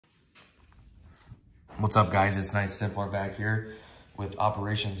What's up, guys? It's Night Templar back here with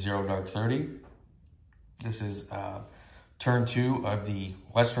Operation Zero Dark 30. This is turn 2 of the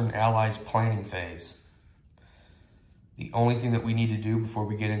Western Allies planning phase. The only thing that we need to do before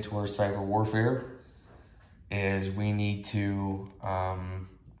we get into our cyber warfare is we need to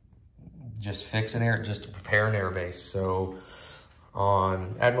just prepare an air base. So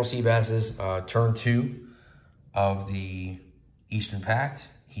on Admiral Seabass's turn 2 of the Eastern Pact,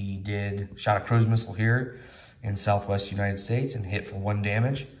 he shot a cruise missile here in Southwest United States and hit for 1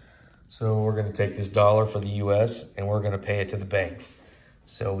 damage. So we're gonna take this dollar for the US and we're gonna pay it to the bank.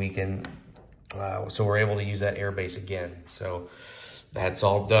 So we can, so we're able to use that air base again. So that's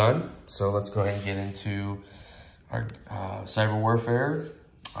all done. So let's go ahead and get into our cyber warfare.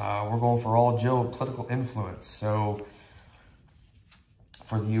 We're going for all geopolitical influence. So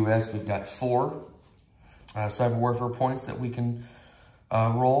for the US, we've got 4 cyber warfare points that we can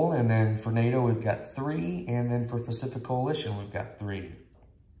roll, and then for NATO we've got 3, and then for Pacific Coalition we've got 3.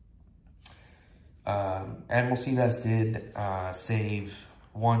 Admiral Seabass did save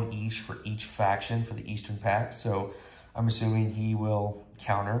 1 each for each faction for the Eastern Pact, so I'm assuming he will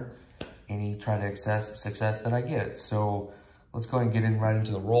counter any try to success that I get. So let's go ahead and get right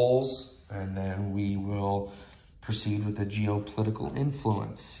into the rolls, and then we will proceed with the geopolitical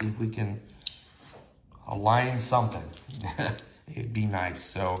influence. See if we can align something. It'd be nice.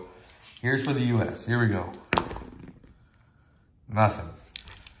 So here's for the US. Here we go. Nothing.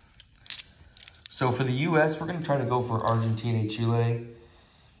 So for the US, we're going to try to go for Argentina and Chile.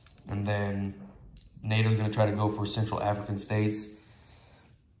 And then NATO's going to try to go for Central African states.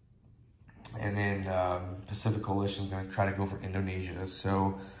 And then Pacific Coalition is going to try to go for Indonesia.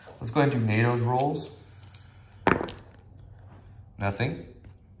 So let's go ahead and do NATO's rolls. Nothing.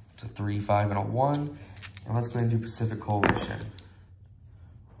 It's a 3, 5, and a 1. And let's go ahead and do Pacific Coalition.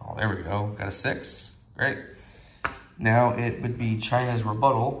 Oh, there we go. Got a 6. Great. Now it would be China's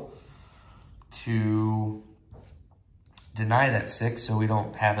rebuttal to deny that 6, so we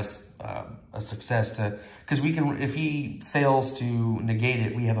don't have a success to, because we can, if he fails to negate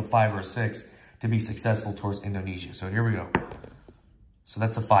it, we have a 5 or a 6 to be successful towards Indonesia. So here we go. So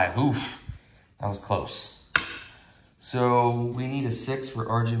that's a 5. Oof, that was close. So we need a 6 for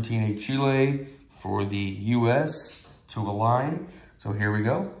Argentina and Chile for the US to align. So here we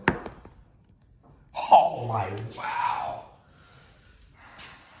go. Oh my, wow.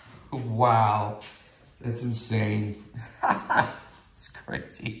 Wow, that's insane. It's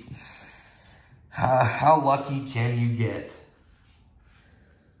crazy. How lucky can you get?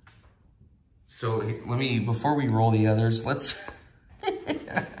 So let me, before we roll the others, let's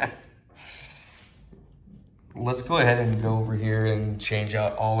go ahead and go over here and change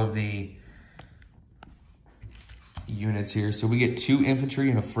out all of the units here. So we get 2 infantry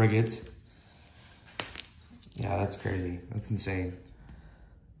and a frigate. Yeah, that's crazy. That's insane.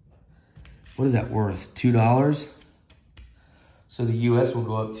 What is that worth? $2? So the US will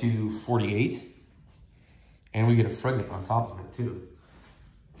go up to 48. And we get a frigate on top of it too.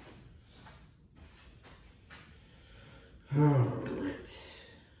 All right.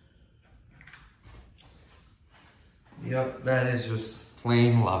 Yep, that is just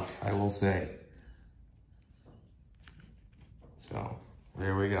plain luck, I will say. So,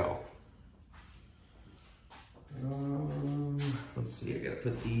 there we go. Let's see, I gotta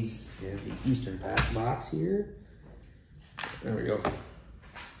put these in the Eastern Pact box here. There we go.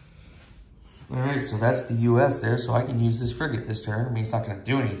 All right, so that's the US there, so I can use this frigate this turn. I mean, it's not gonna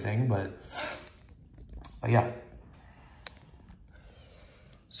do anything, but yeah.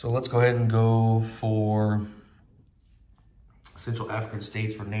 So let's go ahead and go for Central African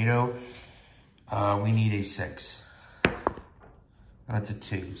states for NATO. We need a 6. That's a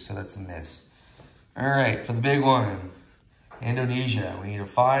 2, so that's a miss. All right, for the big one, Indonesia, we need a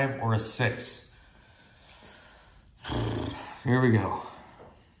 5 or a 6. Here we go.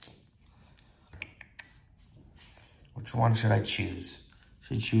 Which one should I choose?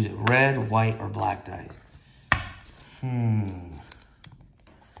 Should I choose it red, white, or black die?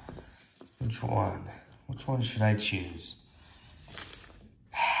 Which one? Which one should I choose?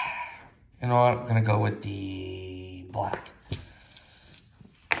 You know what? I'm gonna go with the black.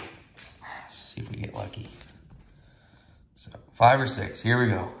 Let's see if we get lucky. So 5 or 6. Here we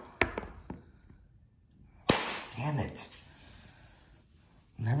go. Damn it.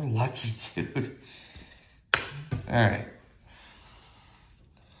 Never lucky, dude. All right.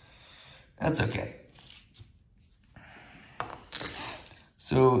 That's okay.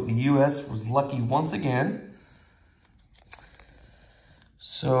 So the US was lucky once again.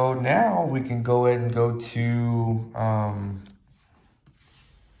 So now we can go ahead and go to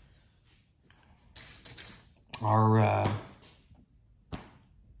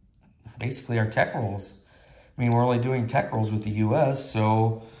basically our tech rolls. I mean, we're only doing tech rolls with the U.S.,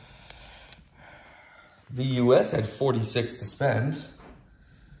 so the U.S. had 46 to spend.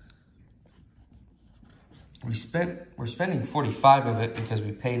 We're spending 45 of it because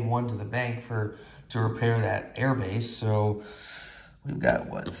we paid one to the bank to repair that airbase. So we've got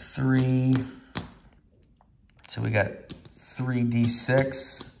what, 3? So we got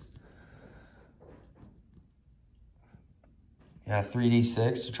 3d6. Yeah,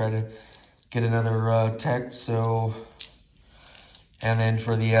 3d6 to try to get another tech. So, and then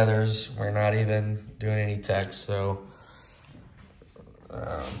for the others, we're not even doing any tech. So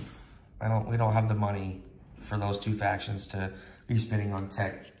we don't have the money for those two factions to be spending on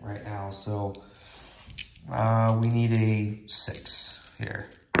tech right now. So we need a 6 here.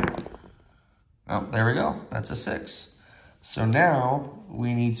 Oh, there we go. That's a 6. So now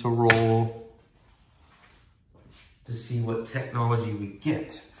we need to roll to see what technology we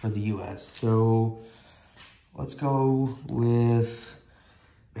get for the US. So let's go with,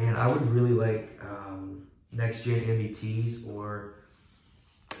 man, I would really like next gen MBTs or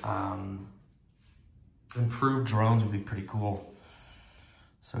improved drones would be pretty cool.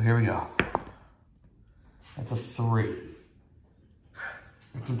 So here we go. That's a 3.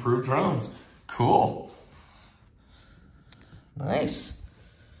 It's improved drones. Cool. Nice.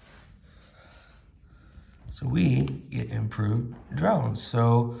 So we get improved drones.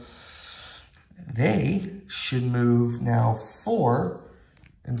 So they should move now 4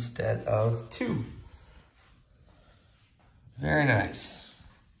 instead of 2. Very nice.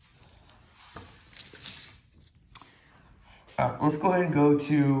 Let's go ahead and go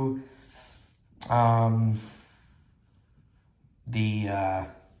to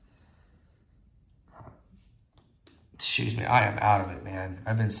excuse me, I am out of it, man.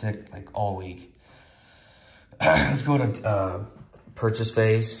 I've been sick like all week. Let's go to purchase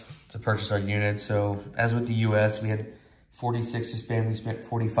phase to purchase our unit. So as with the US, we had 46 to spend. We spent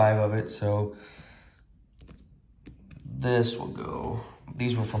 45 of it. So this will go,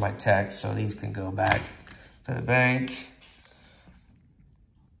 these were for my tech, so these can go back to the bank.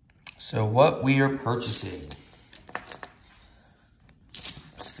 So what we are purchasing,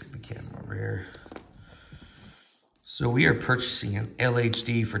 stick the camera over here. So we are purchasing an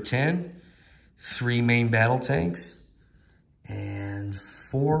LHD for 10, 3 main battle tanks, and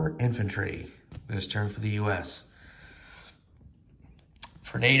 4 infantry this turn for the US.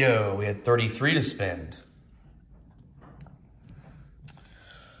 For NATO, we had 33 to spend.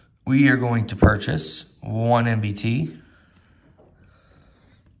 We are going to purchase 1 MBT,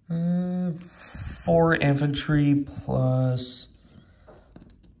 4 infantry plus,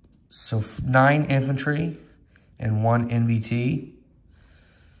 so 9 infantry and 1 NBT.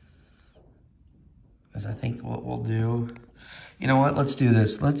 Because I think what we'll do, you know what, let's do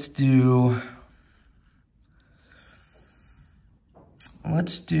this. Let's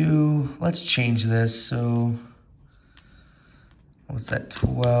change this. So what's that,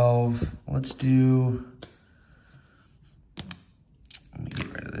 12? Let's do, let me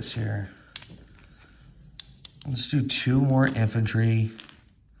get rid of this here. Let's do 2 more infantry.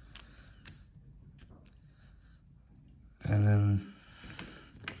 And then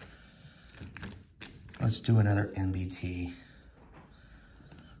let's do another NBT.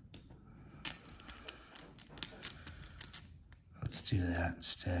 Let's do that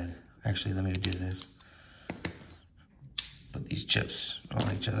instead. Actually, let me do this. Put these chips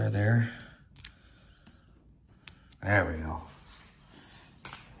on each other there. There we go.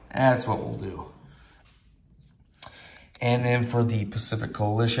 That's what we'll do. And then for the Pacific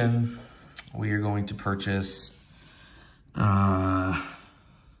Coalition, we are going to purchase an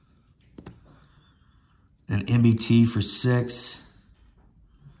MBT for 6,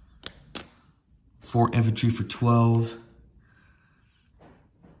 4 infantry for 12.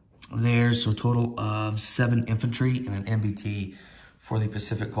 There's so a total of 7 infantry and an MBT for the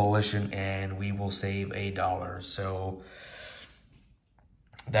Pacific Coalition, and we will save $1. So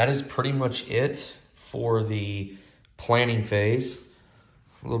that is pretty much it for the planning phase.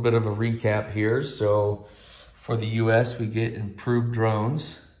 A little bit of a recap here. So for the US, we get improved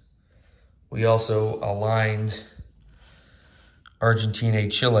drones. We also aligned Argentina,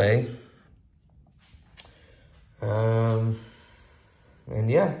 Chile. And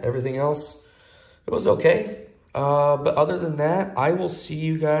yeah, everything else, it was okay. But other than that, I will see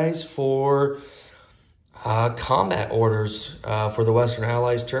you guys for combat orders for the Western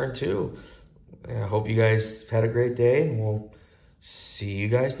Allies turn 2. I hope you guys had a great day, and we'll see you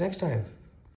guys next time.